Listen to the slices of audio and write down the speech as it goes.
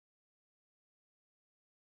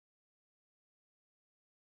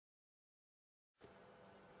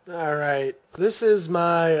Alright, this is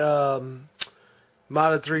my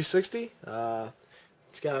modded 360.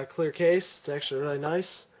 It's got a clear case. It's actually really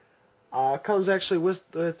nice. It comes actually with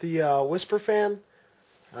the Whisper fan.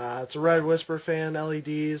 It's a red Whisper fan,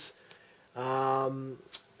 LEDs.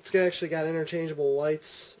 It's actually got interchangeable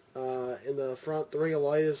lights in the front. The ring of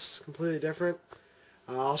light is completely different.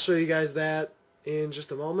 I'll show you guys that in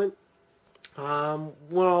just a moment. One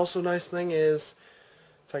also nice thing is,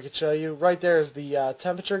 if I could show you, right there is the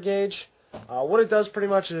temperature gauge. What it does pretty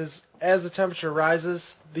much is, as the temperature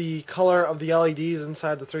rises, the color of the LEDs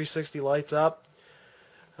inside the 360 lights up.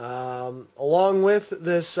 Along with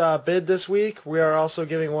this bid this week, we are also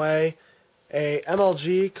giving away a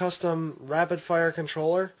MLG custom rapid fire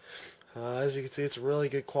controller. As you can see, it's really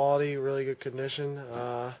good quality, really good condition.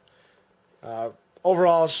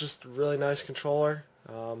 Overall, it's just a really nice controller.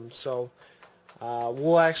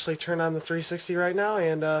 We'll actually turn on the 360 right now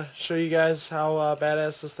and show you guys how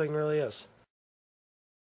badass this thing really is.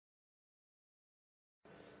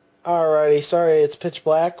 Alrighty, sorry it's pitch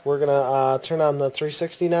black. We're gonna turn on the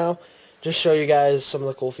 360 now. Just show you guys some of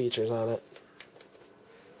the cool features on it.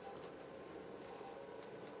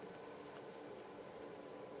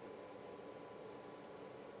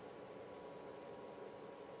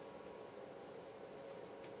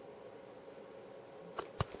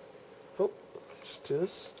 Oh, just do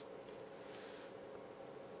this.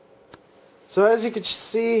 So as you can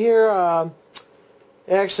see here,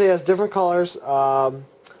 it actually has different colors.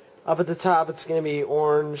 Up at the top it's going to be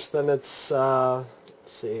orange, then it's, let's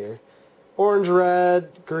see here, orange,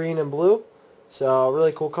 red, green, and blue. So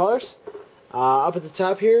really cool colors. Up at the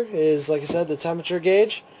top here is, like I said, the temperature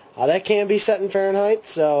gauge. That can be set in Fahrenheit,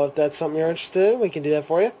 so if that's something you're interested in, we can do that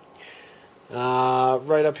for you.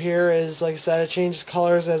 Right up here is, like I said, it changes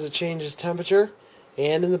colors as it changes temperature.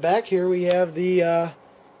 And in the back here we have the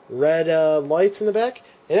red lights in the back.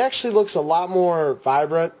 It actually looks a lot more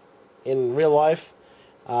vibrant in real life.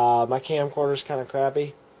 My camcorder's kind of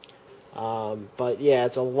crappy, but yeah,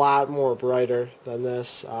 it's a lot more brighter than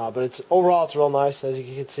this. But overall it's real nice. As you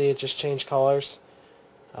can see, it just changed colors.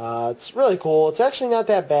 It's really cool. It's actually not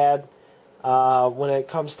that bad when it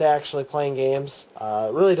comes to actually playing games.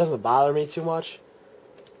 It really doesn't bother me too much.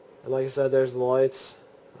 And like I said, there's the lights.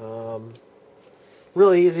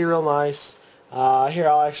 Really easy, real nice. Here,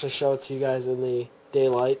 I'll actually show it to you guys in the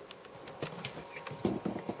daylight.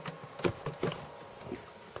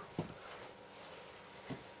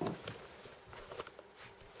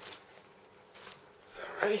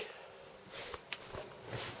 Alrighty.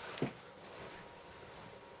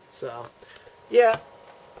 So, yeah,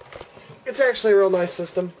 it's actually a real nice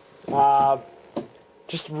system.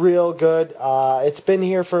 Just real good. It's been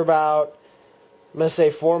here for about, I'm going to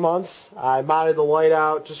say 4 months. I modded the light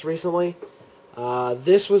out just recently.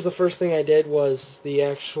 This was the first thing I did, was the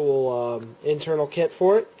actual internal kit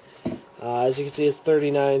for it. As you can see, it's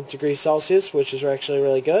 39 degrees Celsius, which is actually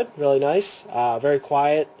really good, really nice, very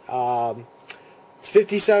quiet. It's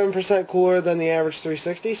 57% cooler than the average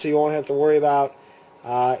 360, so you won't have to worry about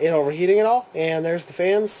it overheating at all. And there's the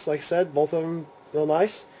fans, like I said, both of them real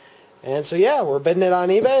nice. And so yeah, we're bidding it on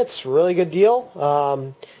eBay. It's a really good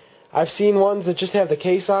deal. I've seen ones that just have the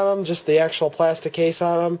case on them, just the actual plastic case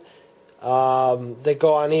on them. They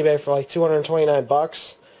go on eBay for like 229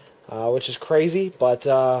 bucks, which is crazy. But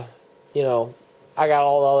you know, I got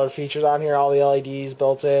all the other features on here, all the LEDs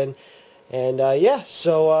built in, and yeah,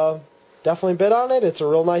 so definitely bid on it. It's a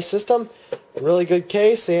real nice system, really good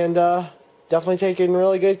case, and definitely taking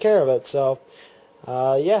really good care of it. So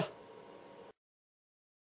yeah.